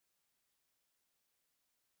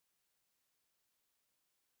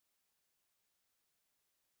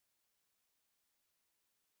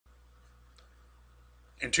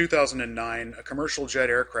In 2009, a commercial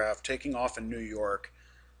jet aircraft taking off in New York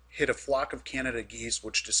hit a flock of Canada geese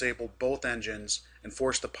which disabled both engines and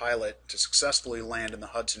forced the pilot to successfully land in the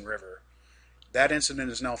Hudson River. That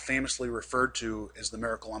incident is now famously referred to as the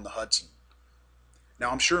Miracle on the Hudson.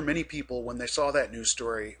 Now, I'm sure many people, when they saw that news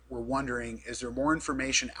story, were wondering, is there more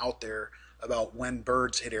information out there about when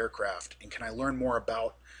birds hit aircraft, and can I learn more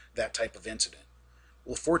about that type of incident?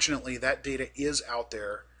 Well, fortunately, that data is out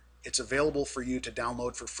there. It's available for you to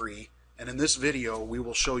download for free, and in this video, we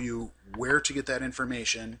will show you where to get that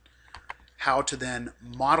information, how to then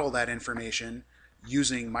model that information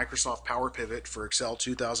using Microsoft PowerPivot for Excel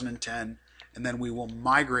 2010, and then we will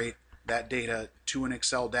migrate that data to an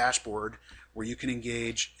Excel dashboard where you can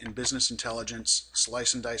engage in business intelligence,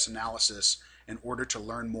 slice and dice analysis in order to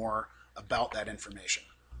learn more about that information.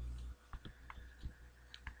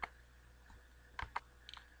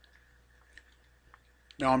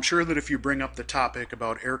 Now, I'm sure that if you bring up the topic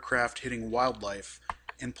about aircraft hitting wildlife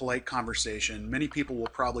in polite conversation, many people will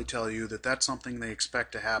probably tell you that that's something they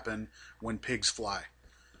expect to happen when pigs fly.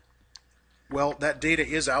 Well, that data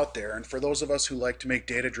is out there, and for those of us who like to make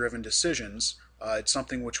data-driven decisions, it's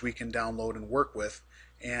something which we can download and work with.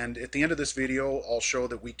 And at the end of this video, I'll show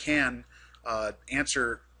that we can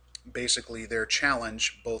answer basically their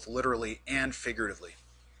challenge, both literally and figuratively.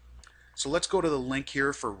 So let's go to the link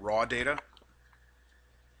here for raw data.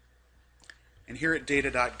 And here at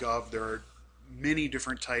Data.Gov, there are many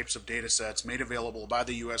different types of data sets made available by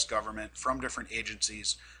the U.S. government from different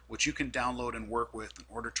agencies, which you can download and work with in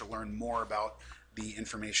order to learn more about the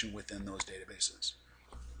information within those databases.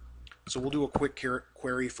 So we'll do a quick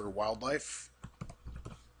query for wildlife.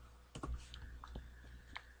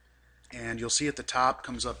 And you'll see at the top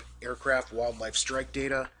comes up aircraft wildlife strike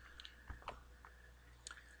data.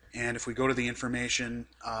 And if we go to the information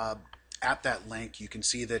at that link, you can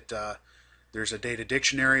see that there's a data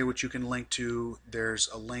dictionary which you can link to. There's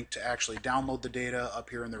a link to actually download the data up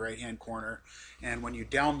here in the right hand corner. And when you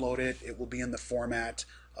download it, it will be in the format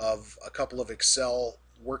of a couple of Excel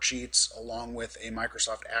worksheets along with a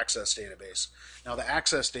Microsoft Access database. Now, the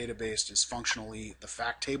Access database is functionally the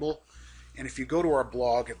fact table. And if you go to our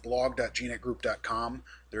blog at blog.gnetgroup.com,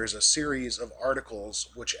 there is a series of articles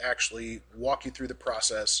which actually walk you through the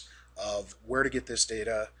process of where to get this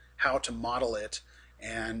data, how to model it,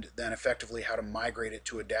 and then effectively how to migrate it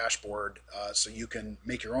to a dashboard so you can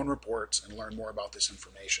make your own reports and learn more about this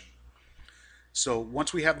information. So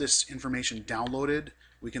once we have this information downloaded,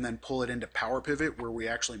 we can then pull it into PowerPivot where we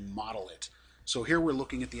actually model it. So here we're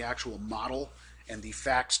looking at the actual model, and the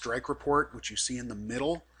fact strike report, which you see in the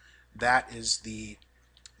middle, that is the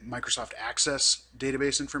Microsoft Access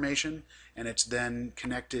database information, and it's then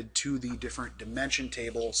connected to the different dimension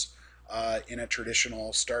tables in a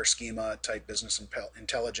traditional star schema type business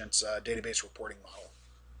intelligence database reporting model.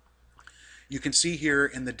 You can see here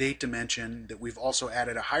in the date dimension that we've also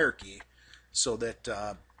added a hierarchy so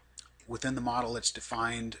that within the model it's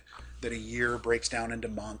defined that a year breaks down into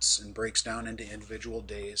months and breaks down into individual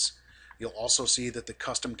days. You'll also see that the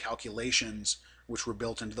custom calculations which were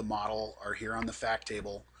built into the model are here on the fact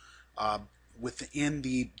table. Within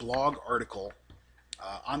the blog article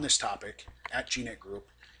on this topic at GNet Group,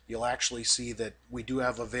 you'll actually see that we do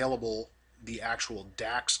have available the actual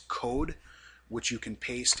DAX code, which you can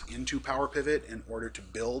paste into PowerPivot in order to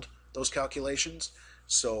build those calculations.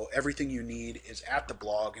 So everything you need is at the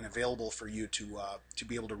blog and available for you to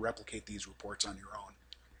be able to replicate these reports on your own.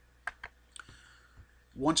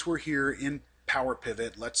 Once we're here in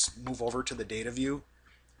PowerPivot, let's move over to the data view.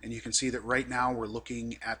 And you can see that right now we're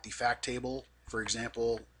looking at the fact table. For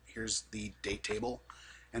example, here's the date table.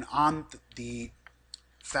 And on the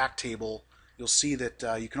fact table, you'll see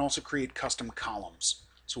that you can also create custom columns.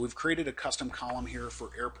 So we've created a custom column here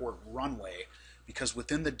for airport runway because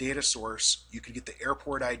within the data source you could get the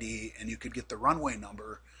airport ID and you could get the runway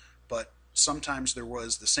number, but sometimes there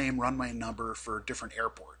was the same runway number for different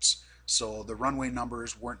airports. So the runway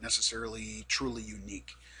numbers weren't necessarily truly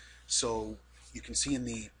unique. So you can see in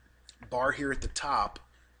the bar here at the top,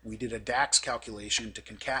 we did a DAX calculation to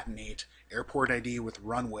concatenate airport ID with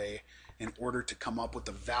runway in order to come up with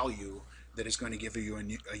a value that is going to give you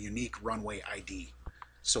a unique runway ID.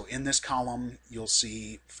 So in this column, you'll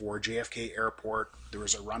see for JFK Airport, there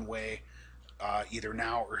was a runway either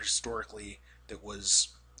now or historically that was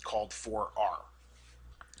called 4R.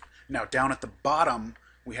 Now down at the bottom,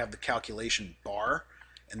 we have the calculation bar,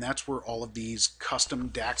 and that's where all of these custom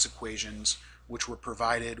DAX equations which were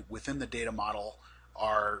provided within the data model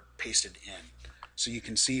are pasted in. So you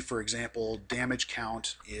can see, for example, damage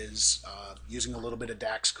count is using a little bit of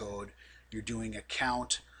DAX code. You're doing a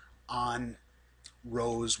count on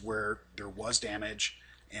rows where there was damage,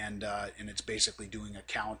 and it's basically doing a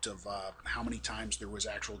count of how many times there was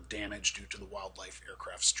actual damage due to the wildlife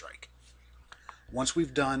aircraft strike. Once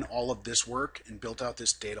we've done all of this work and built out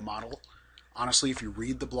this data model, honestly, if you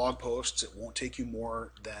read the blog posts, it won't take you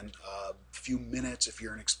more than a few minutes if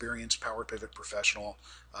you're an experienced PowerPivot professional,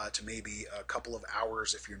 to maybe a couple of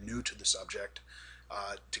hours if you're new to the subject,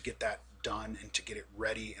 to get that done and to get it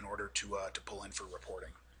ready in order to pull in for reporting.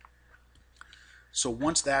 So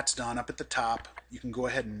once that's done, up at the top, you can go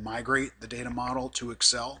ahead and migrate the data model to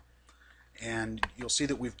Excel, and you'll see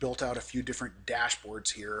that we've built out a few different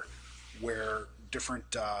dashboards here where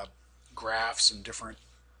different graphs and different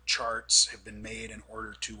charts have been made in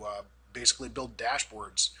order to basically build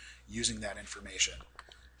dashboards using that information.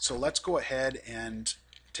 So let's go ahead and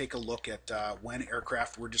take a look at when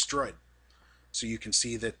aircraft were destroyed. So you can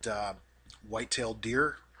see that white-tailed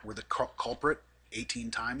deer were the culprit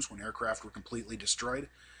 18 times when aircraft were completely destroyed,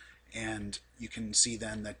 and you can see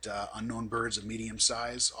then that unknown birds of medium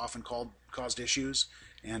size often caused issues,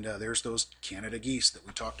 and there's those Canada geese that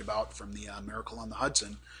we talked about from the Miracle on the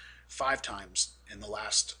Hudson. 5 times in the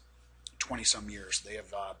last 20-some years they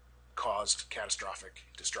have caused catastrophic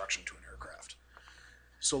destruction to an aircraft.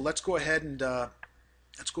 So let's go ahead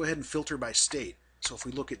and filter by state. So if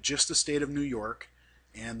we look at just the state of New York,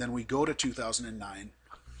 and then we go to 2009,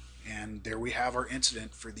 and there we have our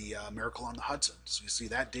incident for the Miracle on the Hudson. So you see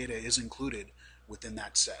that data is included within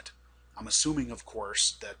that set. I'm assuming, of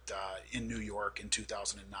course, that in New York in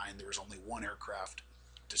 2009 there was only one aircraft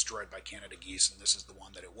destroyed by Canada geese, and this is the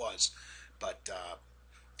one that it was. But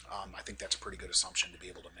I think that's a pretty good assumption to be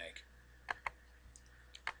able to make.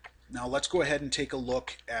 Now let's go ahead and take a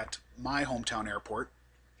look at my hometown airport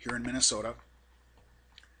here in Minnesota,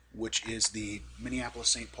 which is the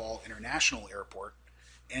Minneapolis-St. Paul International Airport.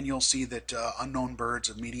 And you'll see that unknown birds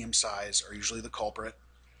of medium size are usually the culprit.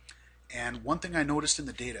 And one thing I noticed in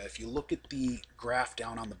the data, if you look at the graph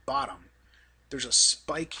down on the bottom, there's a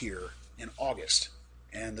spike here in August,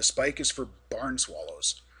 and the spike is for barn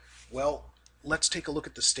swallows. Well, let's take a look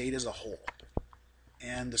at the state as a whole.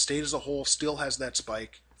 And the state as a whole still has that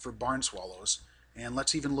spike for barn swallows. And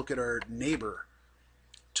let's even look at our neighbor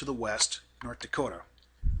to the west, North Dakota.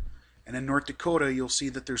 And in North Dakota, you'll see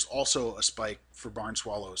that there's also a spike for barn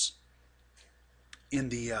swallows in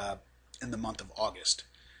the month of August.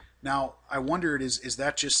 Now, I wondered, is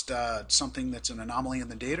that just something that's an anomaly in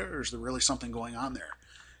the data, or is there really something going on there?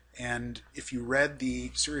 And if you read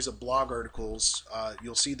the series of blog articles,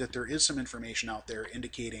 you'll see that there is some information out there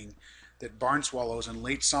indicating that barn swallows in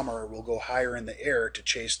late summer will go higher in the air to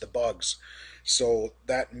chase the bugs. So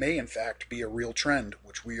that may in fact be a real trend,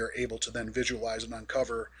 which we are able to then visualize and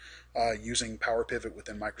uncover using PowerPivot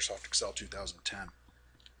within Microsoft Excel 2010.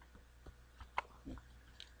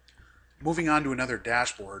 Moving on to another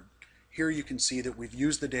dashboard, here you can see that we've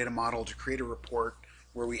used the data model to create a report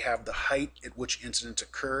where we have the height at which incidents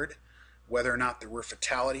occurred, whether or not there were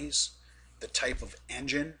fatalities, the type of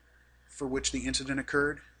engine for which the incident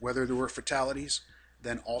occurred, whether there were fatalities,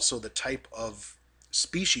 then also the type of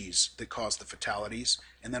species that caused the fatalities,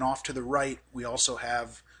 and then off to the right we also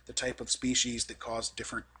have the type of species that caused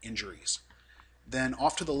different injuries. Then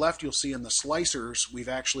off to the left you'll see in the slicers we've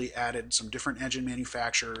actually added some different engine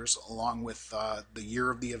manufacturers along with the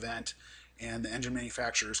year of the event, and the engine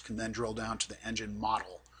manufacturers can then drill down to the engine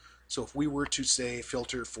model. So if we were to say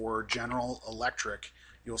filter for General Electric,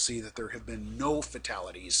 you'll see that there have been no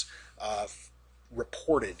fatalities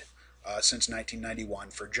reported since 1991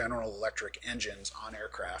 for General Electric engines on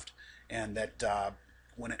aircraft, and that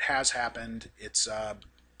when it has happened, it's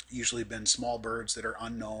usually been small birds that are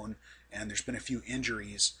unknown, and there's been a few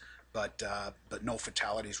injuries, but no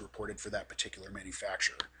fatalities reported for that particular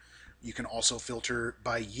manufacturer. You can also filter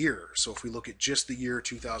by year. So if we look at just the year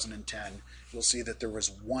 2010, you'll see that there was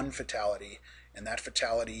one fatality, and that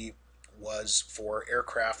fatality was for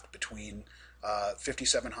aircraft between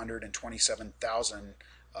 5,700 and 27,000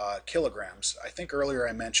 kilograms. I think earlier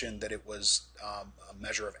I mentioned that it was a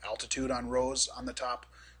measure of altitude on rows on the top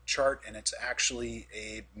chart, and it's actually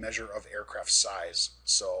a measure of aircraft size.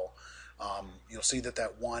 So you'll see that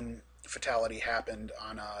that one fatality happened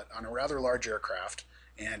on a rather large aircraft,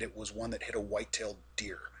 and it was one that hit a white-tailed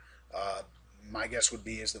deer. My guess would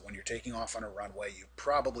be is that when you're taking off on a runway, you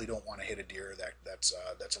probably don't want to hit a deer. That's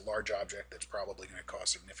a large object that's probably going to cause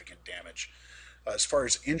significant damage. As far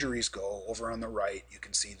as injuries go, over on the right, you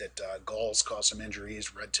can see that gulls cause some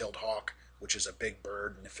injuries. Red-tailed hawk, which is a big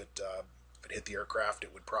bird, and if it hit the aircraft,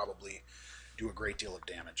 it would probably do a great deal of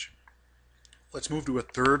damage. Let's move to a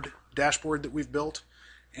third dashboard that we've built,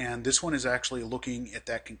 and this one is actually looking at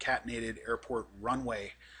that concatenated airport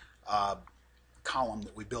runway column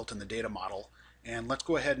that we built in the data model, And let's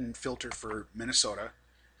go ahead and filter for Minnesota.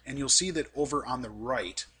 And you'll see that over on the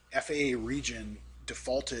right, FAA region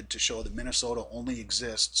defaulted to show that Minnesota only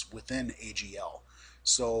exists within AGL.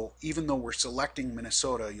 So even though we're selecting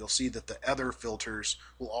Minnesota, you'll see that the other filters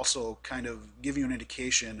will also kind of give you an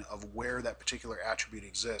indication of where that particular attribute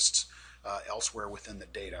exists elsewhere within the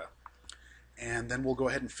data. And then we'll go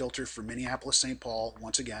ahead and filter for Minneapolis-St. Paul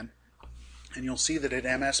once again. And you'll see that at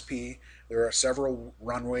MSP, there are several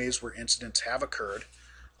runways where incidents have occurred.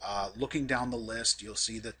 Looking down the list, you'll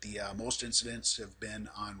see that the most incidents have been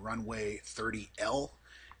on runway 30L,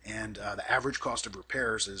 and the average cost of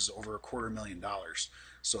repairs is over $250,000.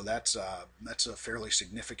 So that's a fairly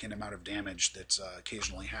significant amount of damage that's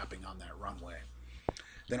occasionally happening on that runway.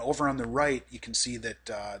 Then over on the right, you can see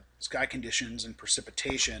that sky conditions and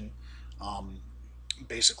precipitation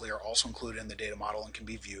basically are also included in the data model and can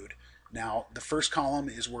be viewed. Now, the first column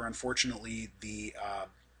is where, unfortunately, the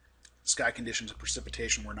sky conditions and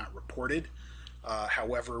precipitation were not reported.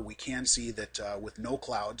 However, we can see that with no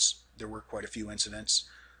clouds, there were quite a few incidents,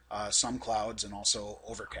 some clouds, and also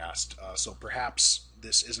overcast. So perhaps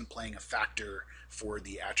this isn't playing a factor for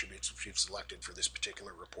the attributes which we've selected for this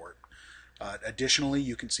particular report. Additionally,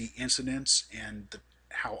 you can see incidents and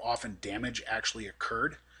how often damage actually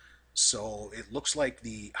occurred. So it looks like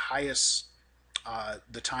the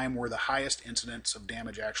time where the highest incidents of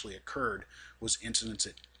damage actually occurred was incidents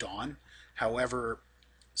at dawn. However,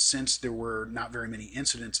 since there were not very many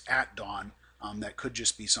incidents at dawn, that could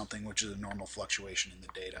just be something which is a normal fluctuation in the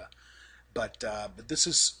data. But this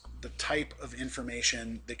is the type of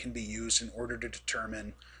information that can be used in order to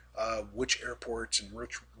determine which airports and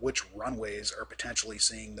which runways are potentially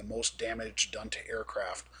seeing the most damage done to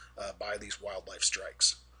aircraft by these wildlife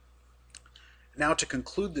strikes. Now, to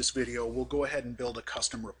conclude this video, we'll go ahead and build a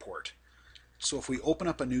custom report. So if we open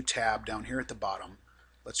up a new tab down here at the bottom,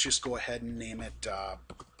 let's just go ahead and name it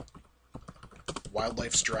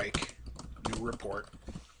Wildlife Strike New Report.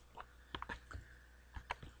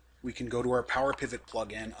 We can go to our PowerPivot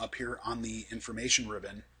plugin up here on the information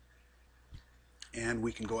ribbon, and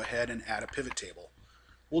we can go ahead and add a pivot table.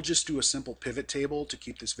 We'll just do a simple pivot table to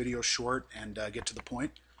keep this video short and get to the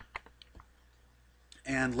point.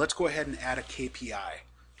 And let's go ahead and add a KPI.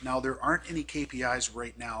 Now, there aren't any KPIs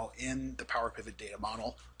right now in the PowerPivot data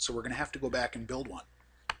model, so we're going to have to go back and build one.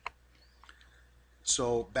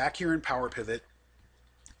 So back here in PowerPivot,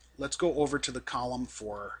 let's go over to the column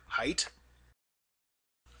for height.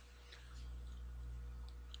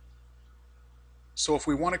 So if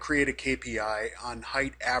we want to create a KPI on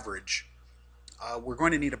height average, we're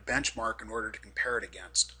going to need a benchmark in order to compare it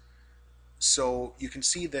against. So you can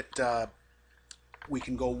see that we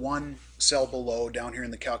can go one cell below down here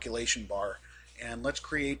in the calculation bar, and let's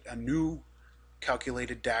create a new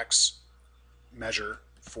calculated DAX measure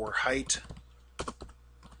for height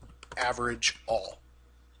average all.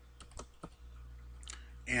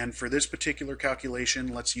 And for this particular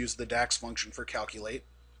calculation, let's use the DAX function for calculate.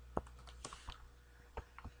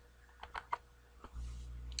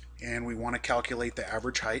 And we want to calculate the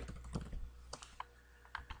average height.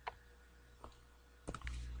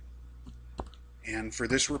 And for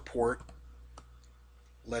this report,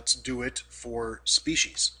 let's do it for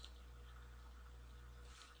species.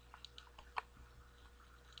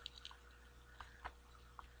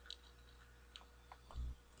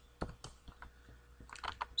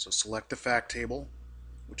 So select the fact table,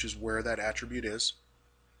 which is where that attribute is.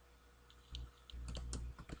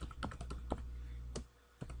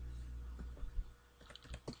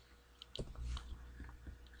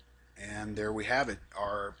 And there we have it,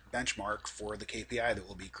 our benchmark for the KPI that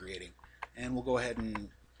we'll be creating. And we'll go ahead and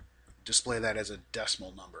display that as a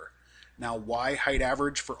decimal number. Now, why height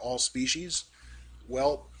average for all species?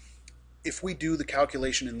 Well, if we do the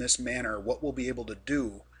calculation in this manner, what we'll be able to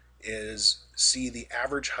do is see the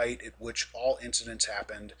average height at which all incidents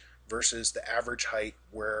happened versus the average height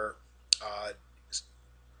where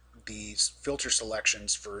these filter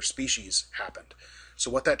selections for species happened.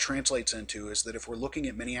 So what that translates into is that if we're looking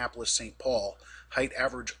at Minneapolis-St. Paul, height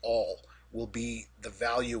average all will be the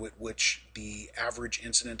value at which the average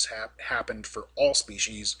incidents happened for all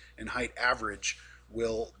species, and height average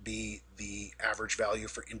will be the average value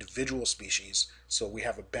for individual species. So we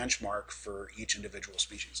have a benchmark for each individual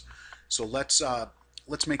species. So let's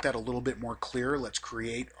make that a little bit more clear. Let's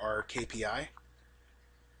create our KPI.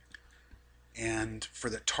 And for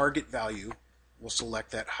the target value, we'll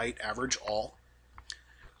select that height average all.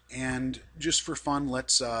 And just for fun,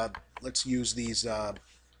 let's use these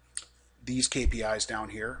KPIs down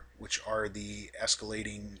here, which are the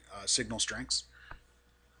escalating signal strengths.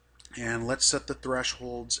 And let's set the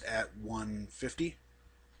thresholds at 150.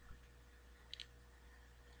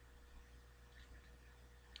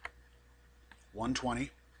 120,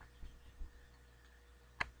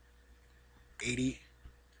 80,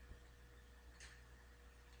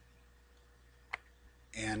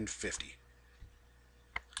 and 50.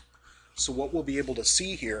 So what we'll be able to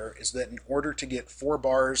see here is that in order to get 4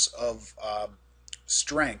 bars of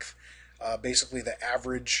strength, basically the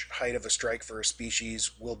average height of a strike for a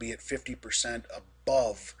species will be at 50%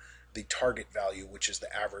 above the target value, which is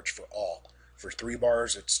the average for all. For 3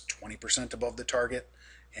 bars, it's 20% above the target,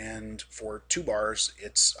 and for 2 bars,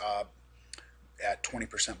 it's at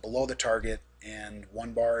 20% below the target, and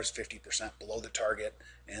 1 bar is 50% below the target,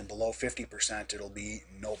 and below 50% it'll be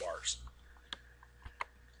no bars.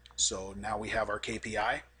 So now we have our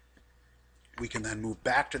KPI. We can then move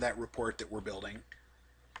back to that report that we're building,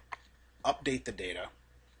 update the data,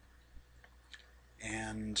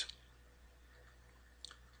 and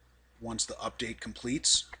once the update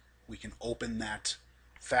completes, we can open that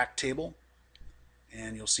fact table,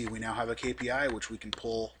 and you'll see we now have a KPI which we can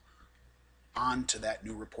pull onto that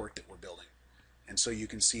new report that we're building. And so you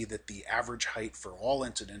can see that the average height for all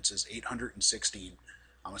incidents is 816.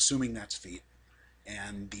 I'm assuming that's feet.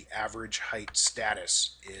 And the average height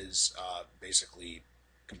status is basically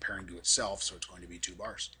comparing to itself, so it's going to be 2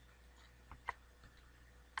 bars.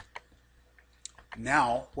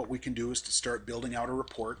 Now what we can do is to start building out a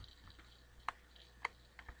report.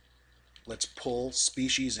 Let's pull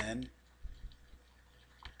species in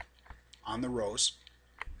on the rows.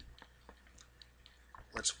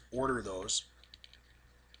 Let's order those.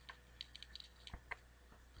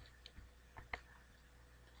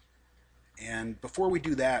 And before we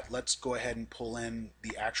do that, let's go ahead and pull in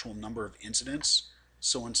the actual number of incidents.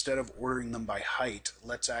 So instead of ordering them by height,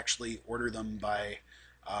 let's actually order them by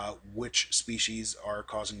which species are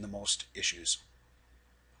causing the most issues.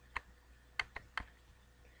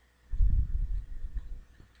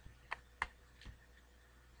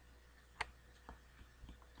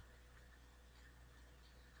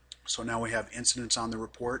 So now we have incidents on the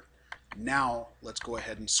report. Now let's go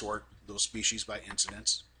ahead and sort those species by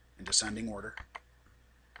incidents in descending order.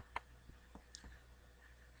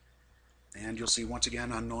 And you'll see once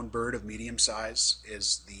again unknown bird of medium size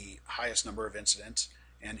is the highest number of incidents.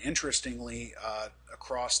 And interestingly,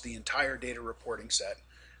 across the entire data reporting set,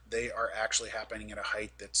 they are actually happening at a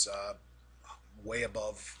height that's way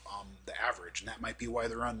above the average. And that might be why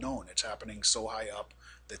they're unknown. It's happening so high up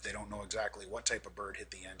that they don't know exactly what type of bird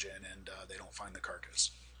hit the engine, and they don't find the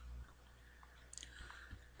carcass.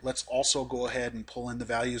 Let's also go ahead and pull in the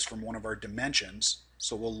values from one of our dimensions.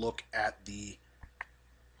 So we'll look at the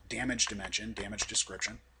damage dimension, damage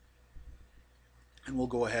description, and we'll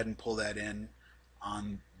go ahead and pull that in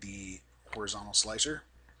on the horizontal slicer.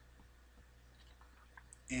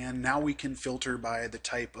 And now we can filter by the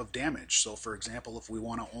type of damage. So for example, if we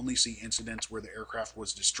want to only see incidents where the aircraft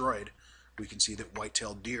was destroyed, we can see that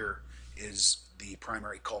white-tailed deer is the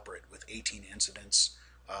primary culprit with 18 incidents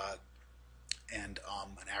and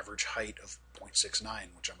an average height of 0.69,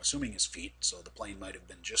 which I'm assuming is feet, so the plane might have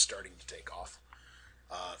been just starting to take off.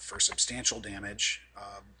 For substantial damage,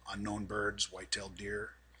 unknown birds, white-tailed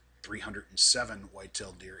deer, 307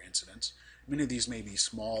 white-tailed deer incidents. Many of these may be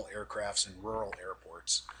small aircrafts in rural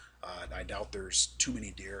airports. I doubt there's too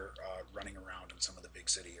many deer running around in some of the big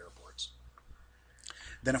city airports.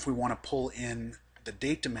 Then if we want to pull in the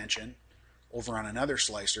date dimension over on another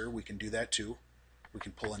slicer, we can do that too. We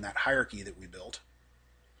can pull in that hierarchy that we built.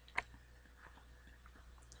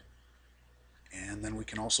 And then we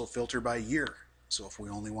can also filter by year. So if we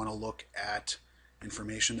only want to look at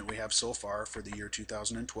information that we have so far for the year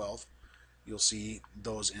 2012, you'll see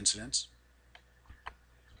those incidents.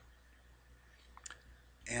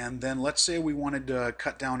 And then let's say we wanted to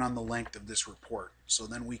cut down on the length of this report. So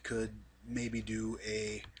then we could maybe do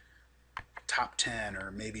a top 10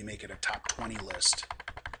 or maybe make it a top 20 list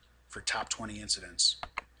for top 20 incidents.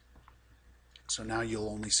 So now you'll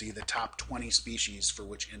only see the top 20 species for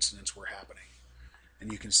which incidents were happening. And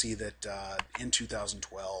you can see that in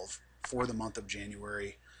 2012, for the month of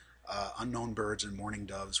January, unknown birds and mourning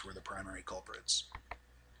doves were the primary culprits.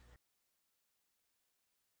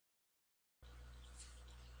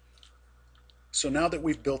 So now that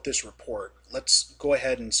we've built this report, let's go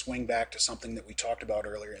ahead and swing back to something that we talked about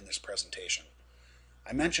earlier in this presentation.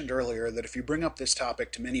 I mentioned earlier that if you bring up this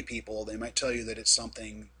topic to many people, they might tell you that it's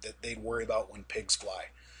something that they'd worry about when pigs fly.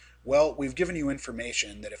 Well, we've given you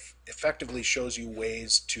information that effectively shows you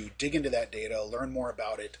ways to dig into that data, learn more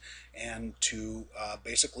about it, and to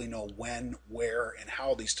basically know when, where, and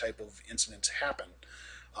how these type of incidents happen.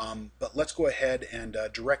 But let's go ahead and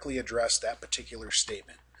directly address that particular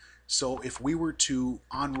statement. So if we were to,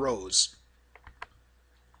 on rows,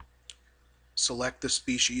 select the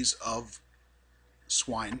species of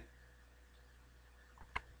swine,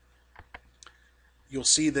 you'll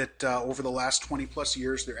see that over the last 20 plus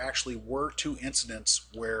years there actually were 2 incidents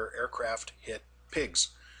where aircraft hit pigs.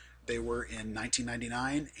 They were in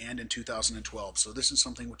 1999 and in 2012, so this is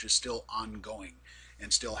something which is still ongoing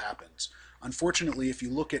and still happens. Unfortunately, if you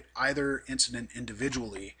look at either incident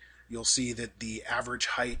individually, you'll see that the average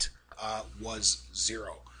height was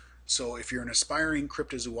 0. So if you're an aspiring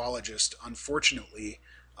cryptozoologist, unfortunately,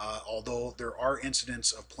 although there are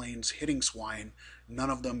incidents of planes hitting swine, none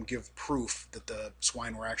of them give proof that the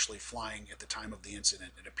swine were actually flying at the time of the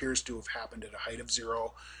incident. It appears to have happened at a height of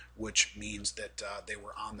 0, which means that they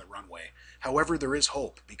were on the runway. However, there is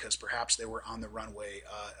hope, because perhaps they were on the runway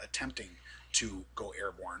attempting to go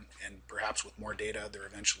airborne, and perhaps with more data there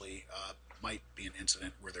eventually might be an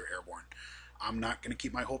incident where they're airborne. I'm not going to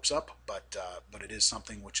keep my hopes up, but it is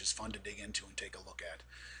something which is fun to dig into and take a look at.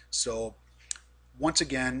 So once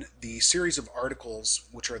again, the series of articles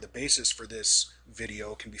which are the basis for this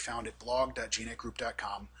video can be found at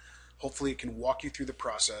blog.gnetgroup.com. Hopefully it can walk you through the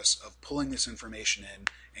process of pulling this information in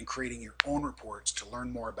and creating your own reports to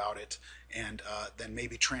learn more about it, and then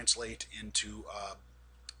maybe translate into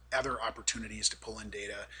other opportunities to pull in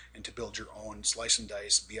data and to build your own slice and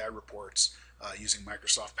dice BI reports using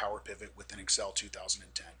Microsoft PowerPivot within Excel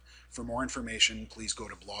 2010. For more information, please go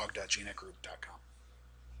to blog.gnetgroup.com.